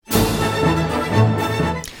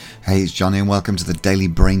Hey, it's Johnny and welcome to the Daily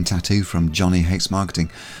Brain Tattoo from Johnny Hates Marketing.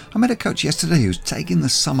 I met a coach yesterday who's taking the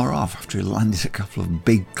summer off after he landed a couple of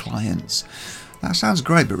big clients. That sounds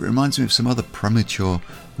great, but it reminds me of some other premature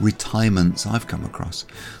retirements I've come across.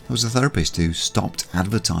 There was a therapist who stopped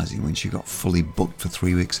advertising when she got fully booked for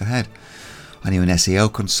 3 weeks ahead. I knew an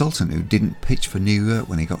SEO consultant who didn't pitch for New York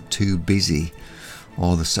when he got too busy,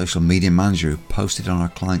 or the social media manager who posted on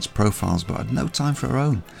her clients' profiles but had no time for her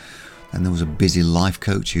own. Then there was a busy life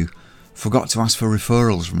coach who forgot to ask for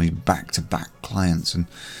referrals from his back-to-back clients. And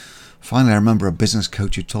finally, I remember a business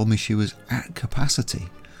coach who told me she was at capacity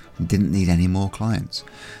and didn't need any more clients.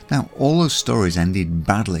 Now, all those stories ended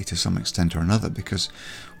badly to some extent or another, because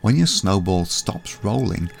when your snowball stops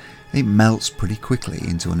rolling, it melts pretty quickly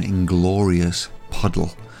into an inglorious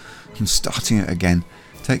puddle. And starting it again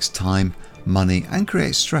takes time, money, and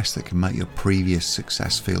creates stress that can make your previous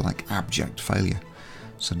success feel like abject failure.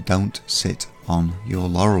 So don't sit on your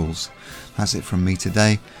laurels. That's it from me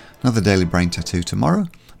today. Another Daily Brain Tattoo tomorrow.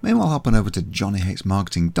 Meanwhile, hop on over to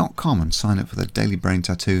johnnyhatesmarketing.com and sign up for the Daily Brain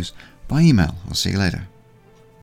Tattoos by email. I'll see you later.